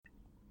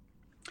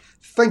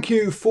Thank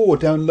you for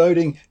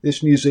downloading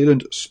this New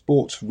Zealand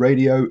Sports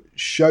Radio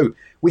show.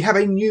 We have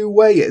a new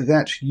way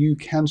that you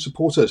can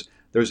support us.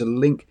 There is a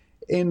link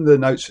in the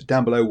notes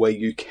down below where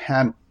you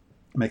can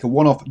make a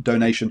one-off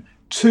donation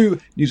to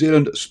New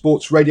Zealand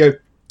Sports Radio.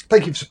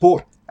 Thank you for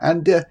support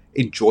and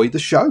enjoy the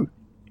show.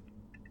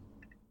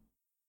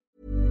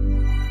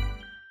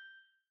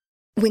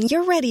 When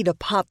you're ready to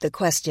pop the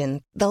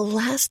question, the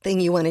last thing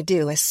you want to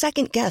do is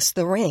second-guess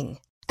the ring.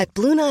 At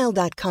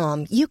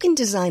BlueNile.com, you can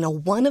design a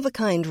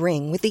one-of-a-kind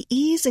ring with the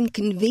ease and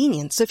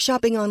convenience of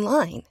shopping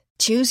online.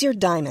 Choose your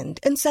diamond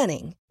and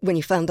setting. When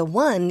you find the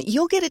one,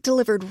 you'll get it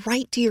delivered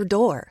right to your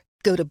door.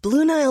 Go to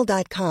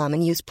BlueNile.com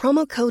and use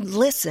promo code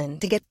LISTEN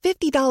to get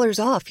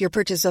 $50 off your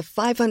purchase of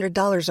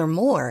 $500 or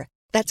more.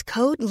 That's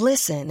code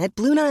LISTEN at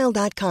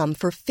BlueNile.com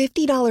for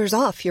 $50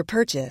 off your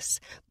purchase.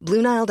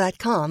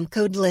 BlueNile.com,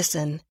 code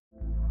LISTEN.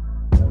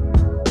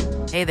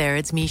 Hey there,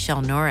 it's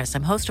Michelle Norris.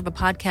 I'm host of a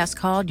podcast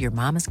called Your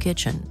Mama's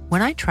Kitchen.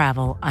 When I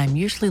travel, I'm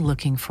usually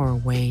looking for a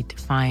way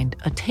to find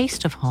a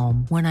taste of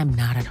home when I'm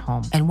not at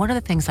home. And one of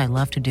the things I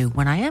love to do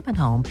when I am at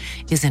home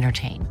is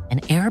entertain.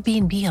 And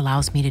Airbnb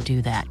allows me to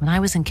do that. When I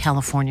was in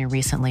California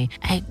recently,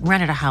 I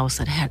rented a house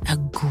that had a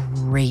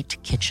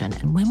great kitchen.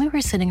 And when we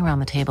were sitting around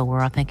the table, we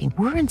were all thinking,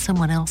 we're in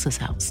someone else's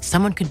house.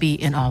 Someone could be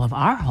in all of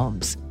our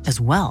homes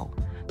as well.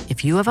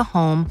 If you have a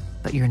home,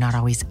 but you're not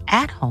always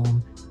at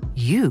home,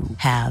 you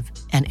have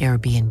an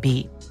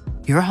Airbnb.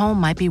 Your home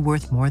might be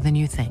worth more than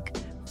you think.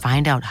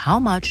 Find out how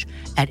much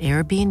at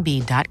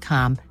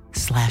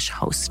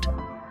airbnb.com/host.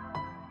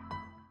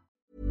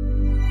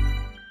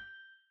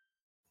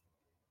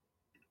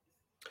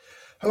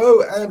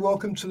 Hello and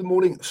welcome to the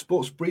morning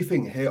sports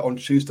briefing here on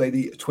Tuesday,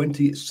 the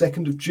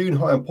 22nd of June.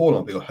 Hi, I'm Paul.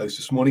 I'll be your host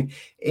this morning.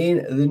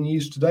 In the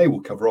news today,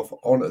 we'll cover off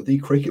on the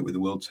cricket with the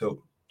World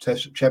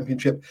Test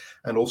Championship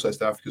and also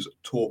South Africa's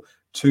tour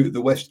to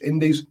the West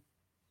Indies.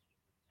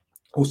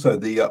 Also,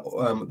 the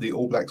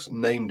All Blacks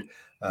named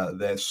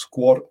their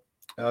squad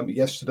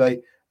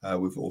yesterday.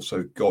 We've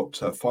also got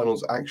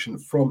finals action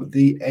from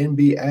the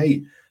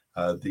NBA.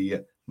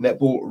 The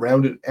netball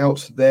rounded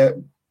out their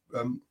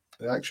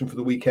action for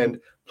the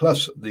weekend.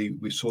 Plus,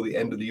 we saw the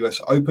end of the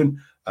US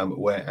Open,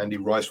 where Andy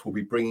Rice will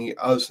be bringing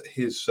us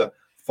his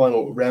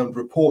final round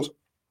report.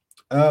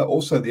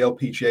 Also, the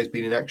LPGA has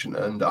been in action,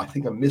 and I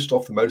think I missed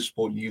off the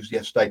motorsport news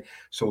yesterday.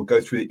 So we'll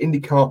go through the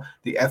IndyCar,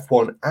 the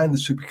F1, and the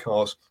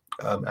Supercars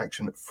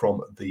action from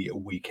the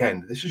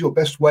weekend. This is your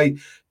best way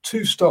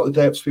to start the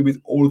day up to speed with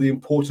all of the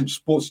important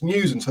sports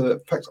news. And so that, in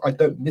fact, I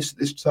don't miss it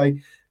this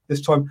time.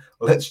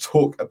 Let's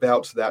talk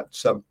about that.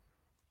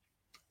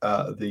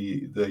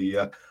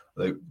 The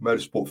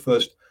motorsport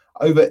first.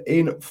 Over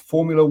in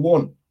Formula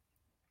One,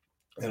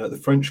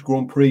 the French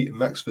Grand Prix,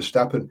 Max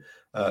Verstappen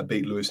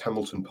beat Lewis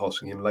Hamilton,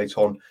 passing him late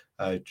on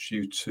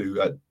due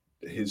to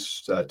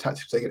his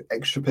tactics to take an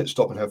extra pit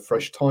stop and have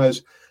fresh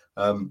tyres.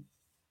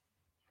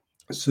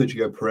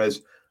 Sergio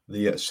Perez,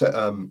 Max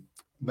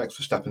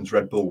Verstappen's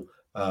Red Bull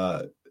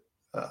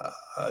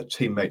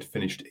teammate,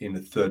 finished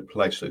in third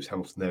place. Lewis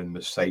Hamilton there in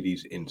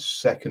Mercedes in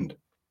second.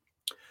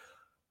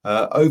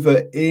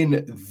 Over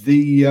in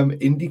the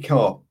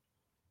IndyCar,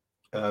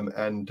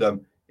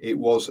 it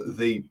was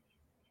the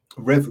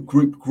Rev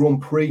Group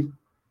Grand Prix,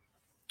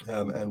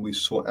 and we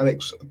saw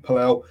Alex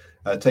Palou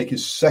take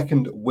his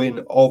second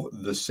win of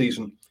the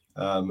season,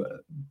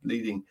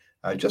 leading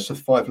just for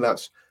 5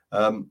 laps.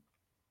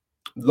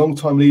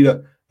 Long-time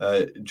leader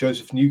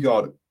Joseph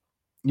Newgarden,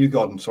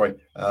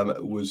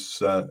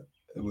 was out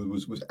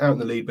in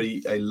the lead, but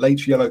a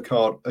late yellow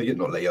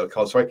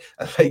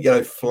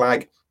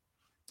flag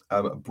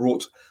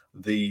brought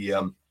the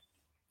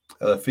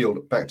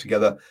field back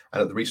together.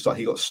 And at the restart,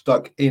 he got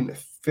stuck in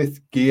fifth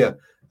gear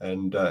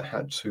and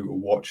had to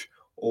watch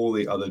all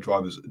the other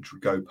drivers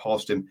go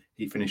past him.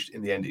 He finished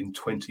in the end in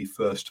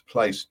 21st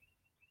place.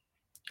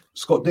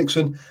 Scott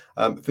Dixon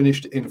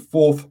finished in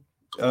fourth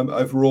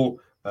overall.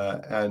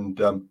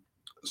 And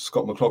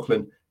Scott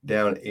McLaughlin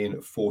down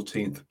in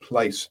 14th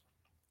place.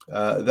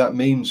 That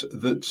means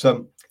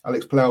that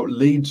Alex Palou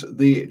leads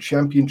the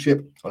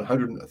championship on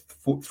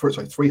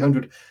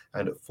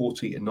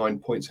 349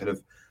 points ahead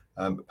of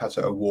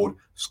Pato O'Ward.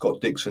 Scott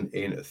Dixon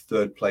in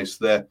third place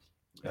there.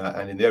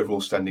 And in the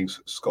overall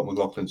standings, Scott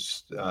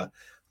McLaughlin's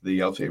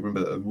the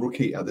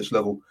rookie at this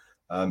level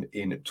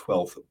in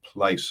 12th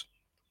place.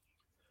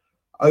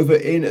 Over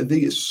in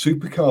the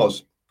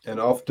Supercars,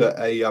 and after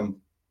a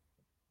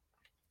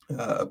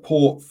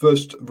poor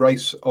first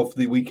race of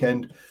the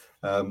weekend,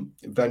 Van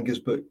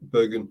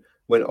Gisbergen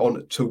went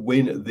on to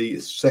win the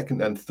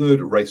second and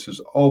third races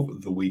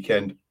of the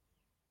weekend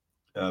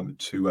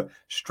to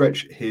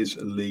stretch his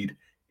lead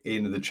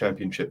in the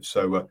championship.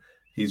 So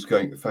he's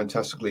going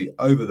fantastically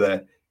over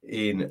there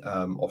in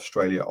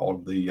Australia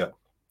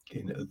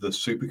in the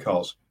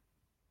Supercars.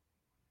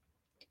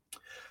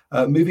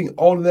 Moving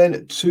on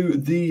then to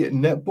the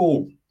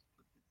netball.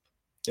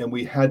 And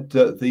we had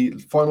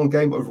the final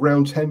game of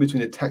round 10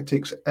 between the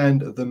Tactics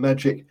and the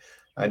Magic.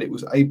 And it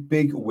was a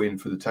big win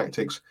for the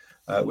Tactics,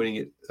 winning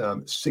it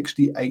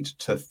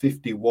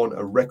 68-51,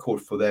 a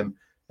record for them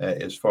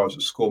as far as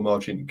the score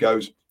margin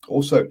goes.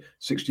 Also,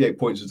 68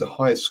 points is the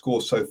highest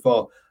score so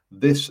far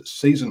this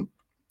season.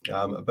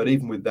 But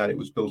even with that, it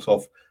was built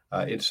off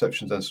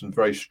interceptions and some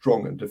very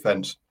strong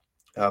defense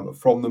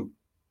from them.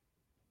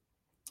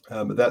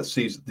 That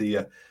sees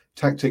the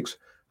Tactics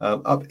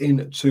up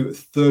into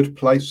third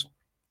place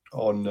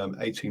on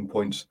 18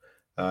 points,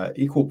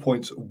 equal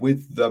points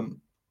with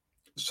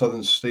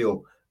Southern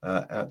Steel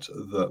at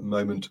the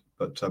moment,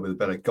 but with a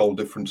better goal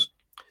difference.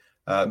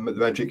 The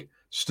Magic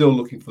still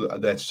looking for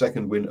their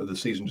second win of the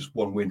season, just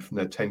one win from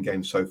their 10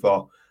 games so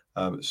far,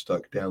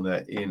 stuck down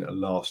there in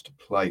last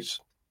place.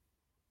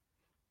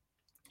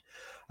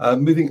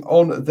 Moving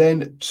on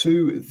then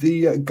to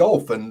the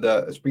golf, and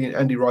let's bring in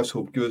Andy Rice,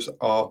 who will give us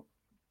our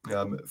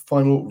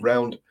final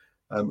round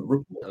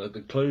report. And at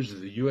the close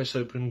of the US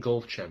Open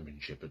Golf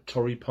Championship at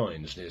Torrey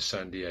Pines near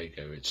San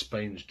Diego, it's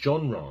Spain's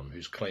Jon Rahm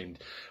who's claimed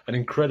an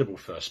incredible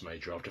first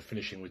major after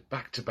finishing with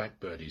back-to-back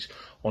birdies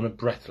on a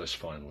breathless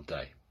final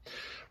day.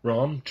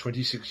 Rahm,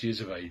 26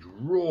 years of age,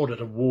 roared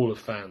at a wall of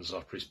fans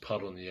after his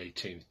putt on the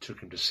 18th took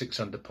him to 6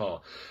 under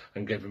par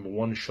and gave him a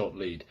one-shot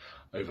lead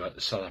over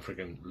South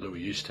African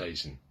Louis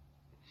Oosthuizen.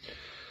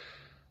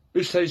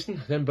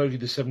 Oosthuizen then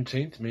bogeyed the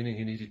 17th, meaning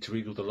he needed to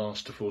eagle the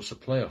last to force a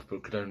playoff,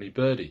 but could only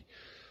birdie.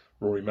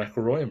 Rory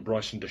McIlroy and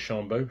Bryson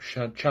DeChambeau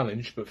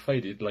challenged but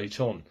faded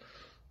late on.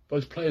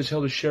 Both players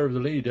held a share of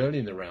the lead early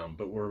in the round,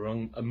 but were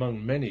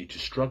among many to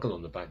struggle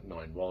on the back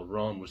nine, while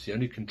Rahm was the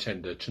only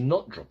contender to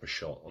not drop a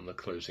shot on the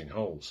closing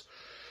holes.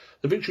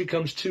 The victory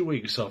comes 2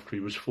 weeks after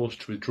he was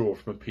forced to withdraw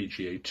from a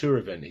PGA Tour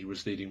event. He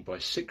was leading by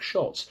 6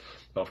 shots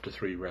after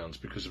 3 rounds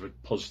because of a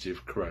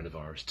positive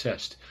coronavirus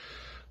test.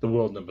 The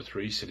world number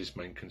 3 said his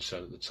main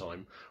concern at the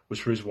time was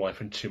for his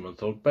wife and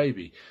 2-month-old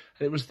baby,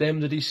 and it was them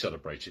that he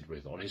celebrated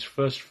with on his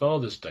first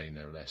Father's Day,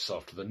 no less,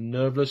 after the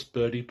nerveless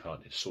birdie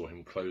putt it saw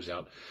him close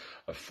out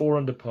a 4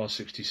 under par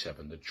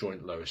 67, the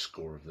joint lowest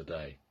score of the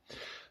day.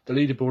 The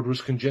leaderboard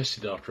was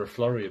congested after a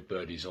flurry of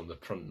birdies on the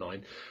front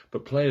 9,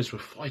 but players were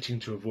fighting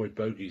to avoid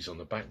bogeys on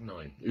the back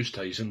 9.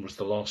 Oosthuizen was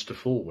the last to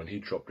fall when he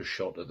dropped a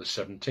shot at the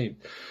 17th,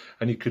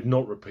 and he could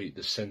not repeat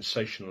the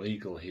sensational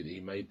eagle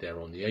he made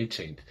there on the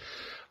 18th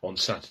on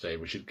Saturday,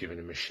 which had given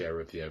him a share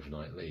of the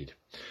overnight lead.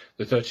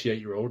 The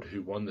 38-year-old,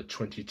 who won the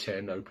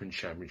 2010 Open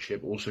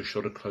Championship, also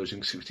shot a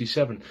closing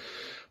 67,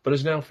 but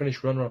has now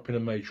finished runner-up in a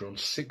major on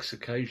 6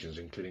 occasions,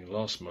 including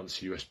last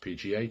month's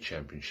USPGA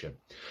Championship.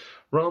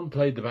 Rahm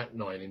played the back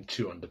 9 in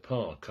 2 under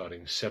par,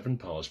 carding 7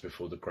 pars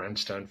before the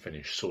grandstand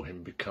finish saw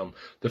him become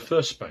the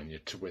first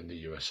Spaniard to win the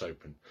US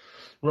Open.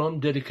 Rahm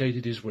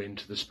dedicated his win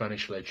to the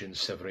Spanish legend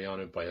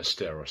Severiano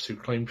Ballesteros, who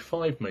claimed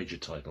 5 major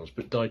titles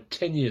but died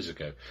 10 years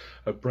ago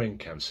of brain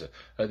cancer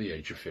at the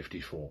age of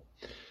 54.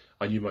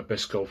 I knew my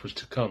best golf was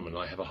to come, and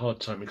I have a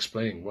hard time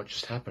explaining what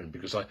just happened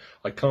because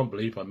I can't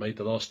believe I made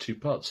the last 2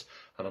 putts,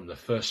 and I'm the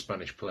first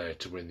Spanish player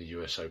to win the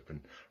US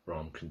Open,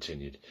 Rahm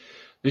continued.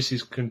 This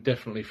is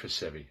definitely for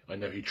Sevi. I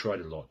know he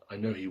tried a lot. I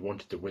know he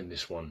wanted to win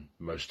this one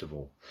most of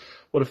all.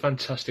 What a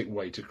fantastic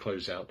way to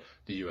close out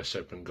the US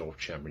Open Golf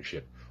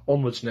Championship.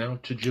 Onwards now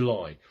to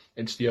July.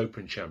 It's the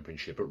Open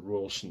Championship at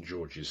Royal St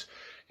George's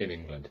in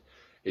England.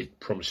 It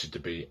promises to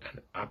be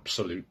an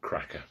absolute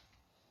cracker.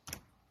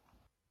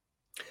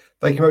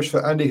 Thank you very much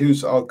for Andy,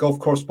 who's our golf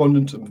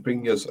correspondent and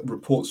bringing us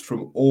reports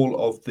from all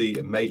of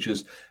the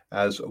majors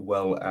as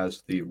well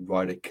as the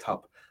Ryder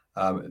Cup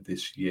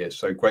this year.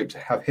 So great to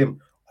have him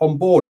on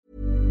board.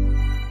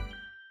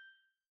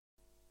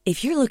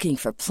 If you're looking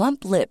for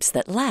plump lips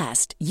that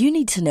last, you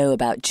need to know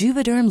about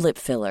Juvederm lip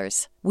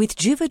fillers. With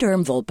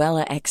Juvederm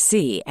Volbella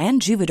XC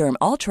and Juvederm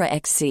Ultra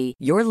XC,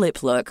 your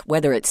lip look,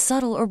 whether it's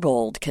subtle or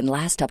bold, can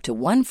last up to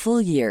 1 full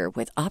year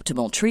with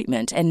optimal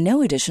treatment and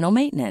no additional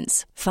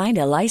maintenance. Find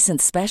a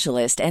licensed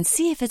specialist and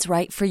see if it's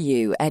right for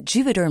you at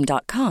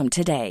Juvederm.com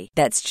today.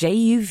 That's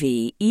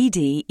JUVEDERM.com.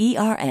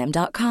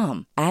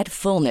 Add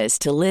fullness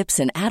to lips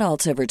in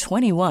adults over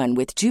 21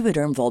 with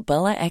Juvederm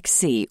Volbella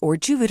XC or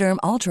Juvederm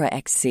Ultra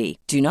XC.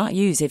 Do not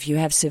use if you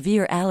have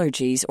severe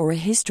allergies or a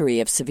history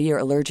of severe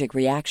allergic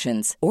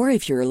reactions, or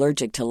if you're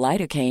allergic to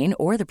lidocaine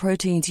or the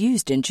proteins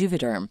used in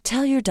Juvederm.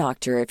 Tell your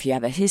doctor if you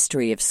have a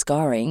history of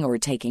scarring or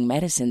taking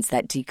medicines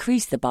that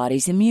decrease the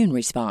body's immune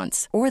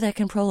response or that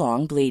can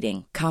prolong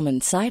bleeding. Common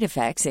side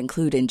effects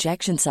include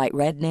injection site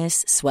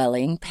redness,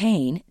 swelling,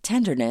 pain,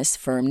 tenderness,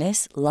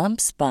 firmness,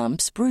 lumps,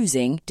 bumps,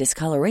 bruising,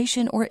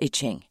 discoloration, or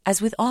itching. As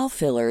with all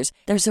fillers,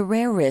 there's a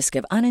rare risk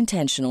of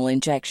unintentional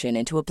injection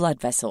into a blood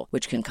vessel,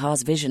 which can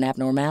cause vision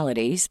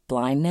abnormalities,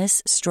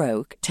 blindness,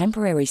 stroke,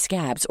 temporary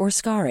scabs, or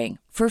scarring.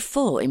 For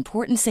full,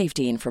 important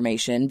safety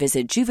information,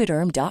 visit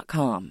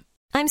Juvederm.com.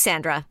 I'm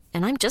Sandra,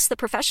 and I'm just the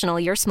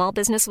professional your small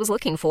business was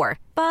looking for.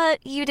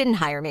 But you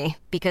didn't hire me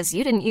because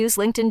you didn't use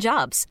LinkedIn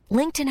Jobs.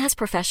 LinkedIn has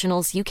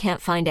professionals you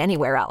can't find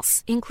anywhere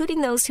else,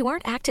 including those who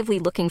aren't actively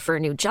looking for a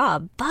new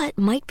job, but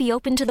might be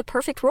open to the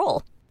perfect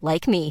role,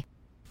 like me.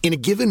 In a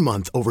given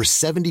month, over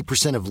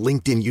 70% of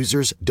LinkedIn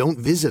users don't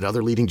visit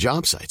other leading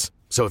job sites.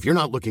 So if you're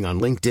not looking on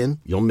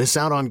LinkedIn, you'll miss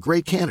out on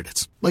great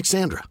candidates like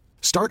Sandra.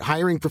 Start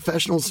hiring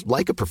professionals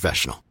like a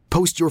professional.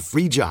 Post your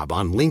free job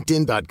on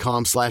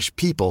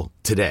linkedin.com/people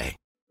today.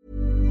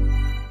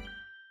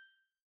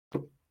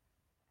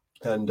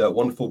 And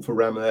wonderful for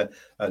Ram there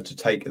to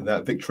take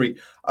that victory.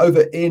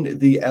 Over in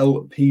the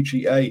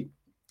LPGA,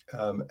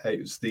 it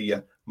was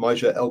the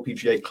Major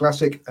LPGA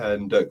Classic,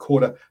 and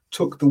Korda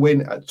took the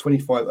win at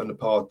 25 under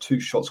par, 2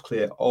 shots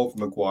clear of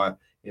Maguire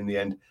in the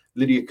end.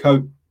 Lydia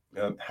Ko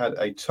had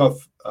a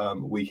tough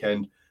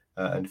weekend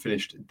and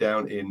finished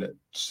down in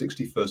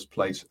 61st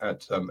place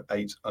at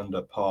 8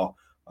 under par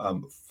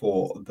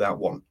for that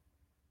one.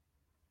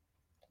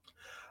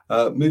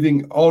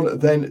 Moving on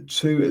then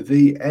to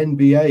the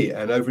NBA,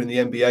 and over in the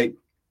NBA,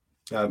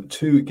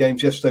 2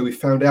 games yesterday. We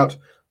found out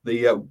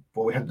we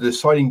had the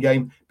deciding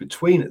game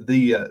between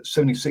the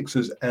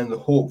 76ers and the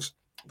Hawks.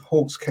 The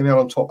Hawks came out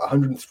on top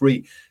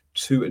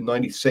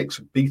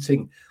 103-96,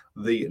 beating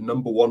the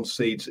number 1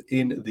 seeds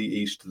in the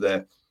East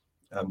there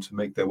to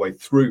make their way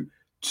through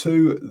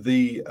to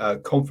the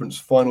conference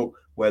final,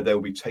 where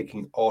they'll be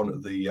taking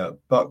on the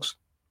Bucks.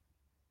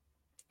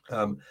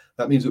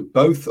 That means that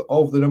both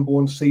of the number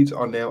 1 seeds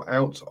are now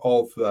out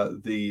of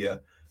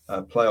the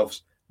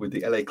playoffs, with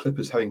the LA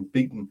Clippers having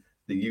beaten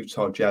the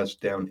Utah Jazz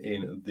down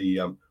in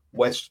the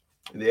West.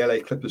 The LA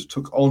Clippers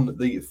took on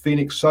the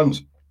Phoenix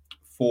Suns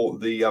for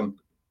the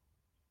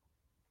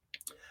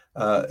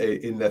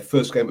in their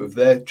first game of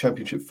their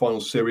championship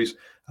final series.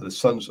 The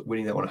Suns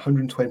winning that one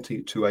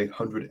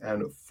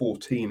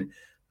 120-114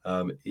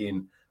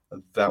 in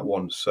that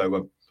one.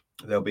 So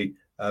they'll be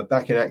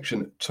back in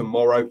action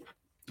tomorrow.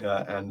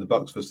 And the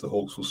Bucks versus the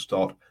Hawks will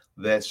start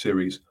their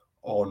series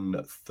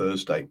on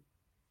Thursday.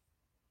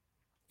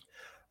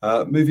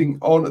 Moving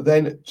on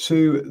then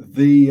to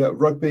the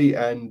rugby,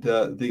 and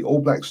the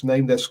All Blacks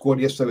named their squad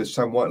yesterday with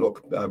Sam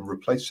Whitelock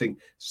replacing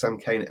Sam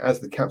Cane as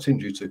the captain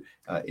due to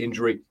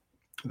injury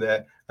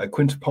there.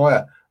 Quinta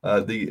Paya,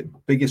 the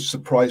biggest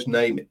surprise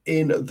name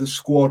in the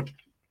squad,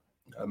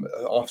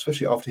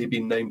 especially after he'd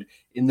been named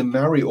in the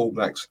Maori All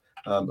Blacks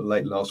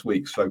late last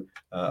week. So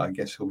I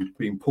guess he'll be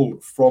being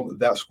pulled from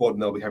that squad,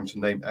 and they'll be having to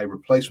name a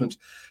replacement.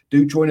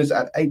 Do join us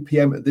at 8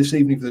 p.m. this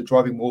evening for the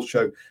Driving Wall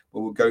Show,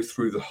 where we'll go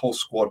through the whole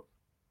squad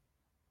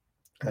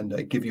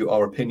and give you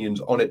our opinions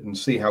on it and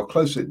see how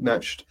close it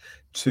matched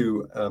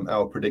to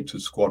our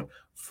predicted squad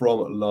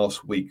from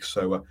last week.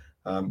 So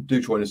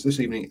do join us this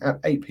evening at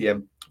 8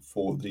 p.m.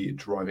 for the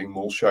Driving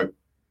Wall Show.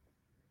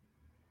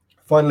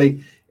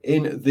 Finally,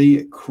 in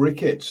the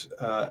cricket,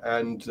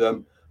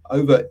 and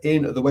over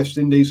in the West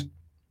Indies,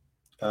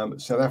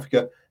 South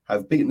Africa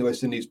have beaten the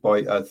West Indies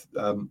by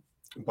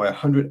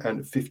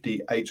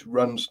 158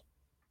 runs.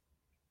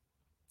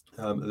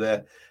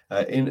 There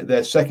in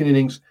their second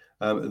innings,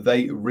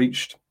 they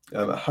reached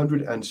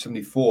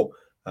 174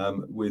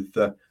 with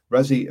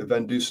Rassie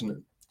van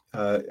Dusen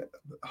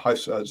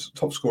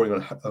top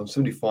scoring on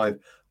 75,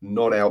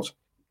 not out.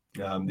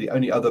 The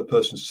only other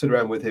person to sit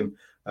around with him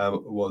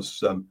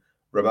was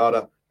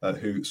Rabada,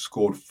 who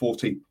scored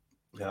 40.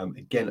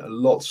 Again,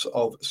 lots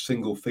of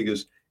single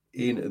figures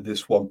in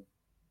this one,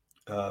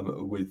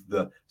 with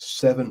the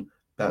 7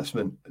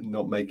 batsmen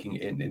not making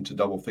it into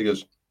double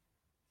figures.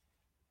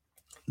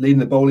 Leading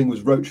the bowling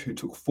was Roach, who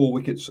took 4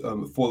 wickets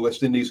for the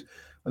West Indies.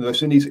 And the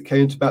West Indies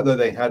came to bat, though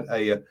they had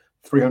a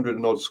 300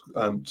 and odd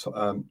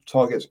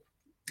target.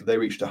 They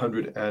reached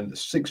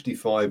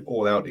 165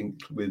 all out,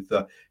 with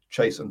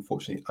Chase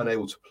unfortunately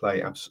unable to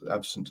play,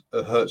 absent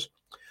Hurts.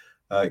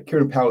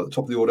 Kieran Powell at the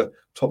top of the order,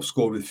 top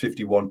scored with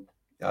 51.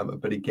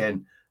 But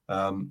again,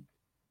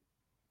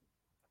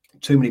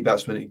 too many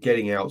batsmen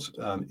getting out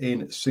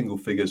in single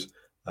figures,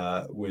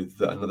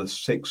 with another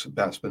 6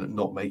 batsmen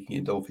not making it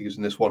in double figures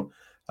in this one.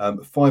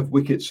 5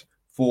 wickets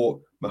for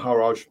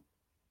Maharaj,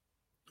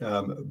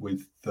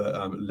 with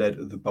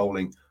led the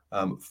bowling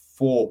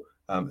for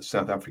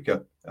South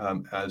Africa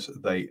as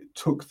they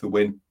took the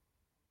win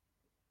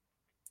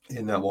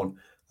in that one,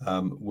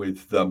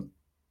 with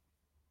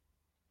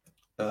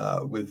I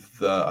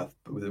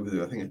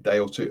think a day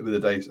or two, a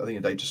day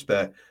to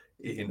spare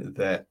in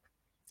there.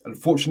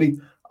 Unfortunately,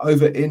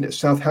 over in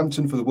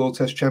Southampton for the World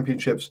Test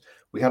Championships,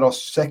 we had our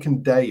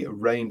second day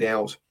rained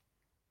out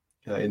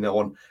in that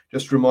one.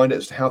 Just a reminder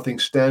as to how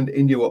things stand.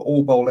 India were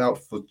all bowled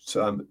out for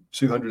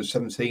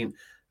 217,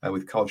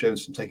 with Carl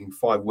Jemison taking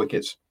 5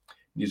 wickets.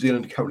 New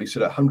Zealand currently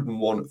sit at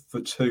 101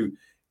 for 2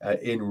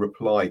 in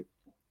reply.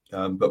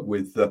 But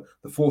with the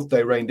 4th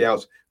day rained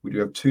out, we do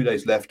have 2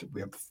 days left.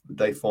 We have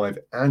day 5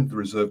 and the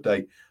reserve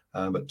day,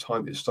 but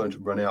time is starting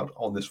to run out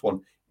on this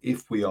one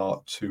if we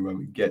are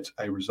to get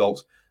a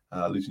result.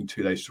 Losing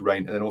 2 days to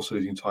rain, and then also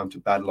losing time to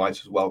bad light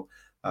as well,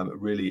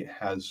 really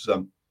has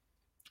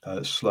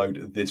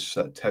slowed this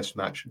test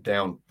match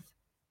down.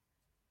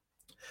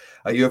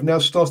 You have now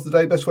started the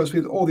day best way to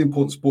speak with all the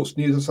important sports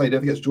news. I say,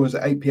 don't forget to join us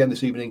at 8 p.m.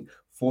 this evening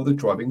for the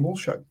Driving Wall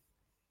Show.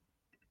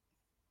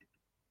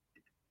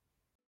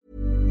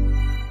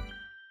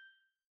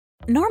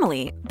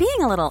 Normally, being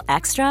a little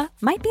extra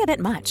might be a bit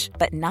much,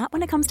 but not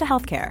when it comes to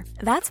healthcare.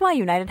 That's why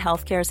United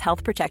Healthcare's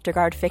Health Protector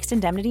Guard fixed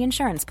indemnity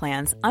insurance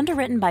plans,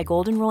 underwritten by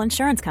Golden Rule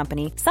Insurance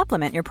Company,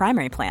 supplement your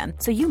primary plan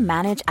so you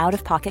manage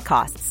out-of-pocket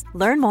costs.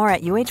 Learn more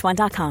at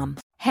uh1.com.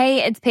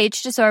 Hey, it's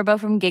Paige DeSorbo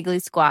from Giggly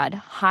Squad.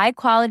 High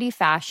quality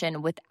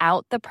fashion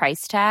without the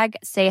price tag.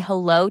 Say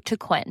hello to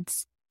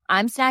Quince.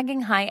 I'm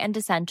snagging high-end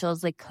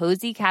essentials like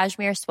cozy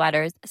cashmere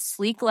sweaters,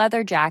 sleek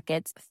leather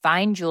jackets,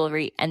 fine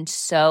jewelry, and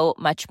so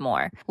much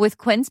more. With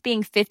Quince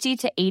being 50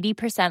 to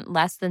 80%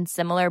 less than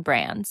similar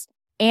brands.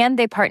 And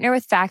they partner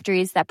with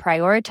factories that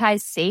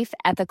prioritize safe,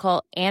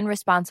 ethical, and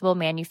responsible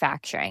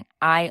manufacturing.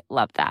 I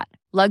love that.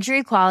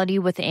 Luxury quality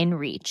within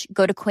reach.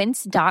 Go to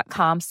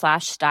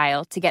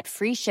quince.com/style to get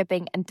free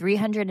shipping and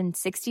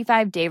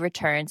 365-day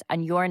returns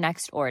on your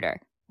next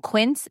order.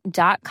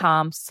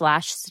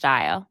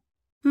 Quince.com/style.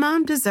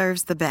 Mom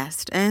deserves the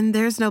best, and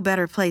there's no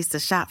better place to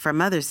shop for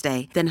Mother's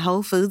Day than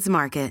Whole Foods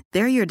Market.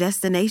 They're your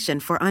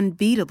destination for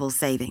unbeatable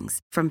savings,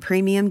 from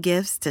premium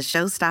gifts to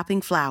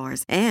show-stopping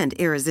flowers and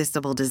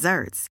irresistible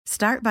desserts.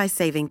 Start by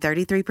saving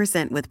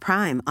 33% with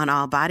Prime on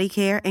all body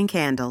care and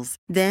candles.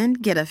 Then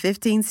get a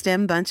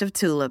 15-stem bunch of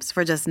tulips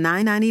for just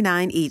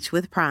 $9.99 each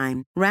with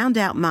Prime. Round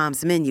out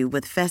Mom's menu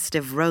with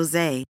festive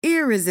rosé,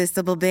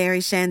 irresistible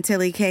berry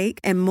chantilly cake,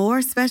 and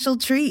more special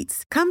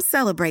treats. Come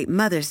celebrate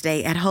Mother's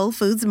Day at Whole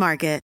Foods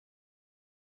Market.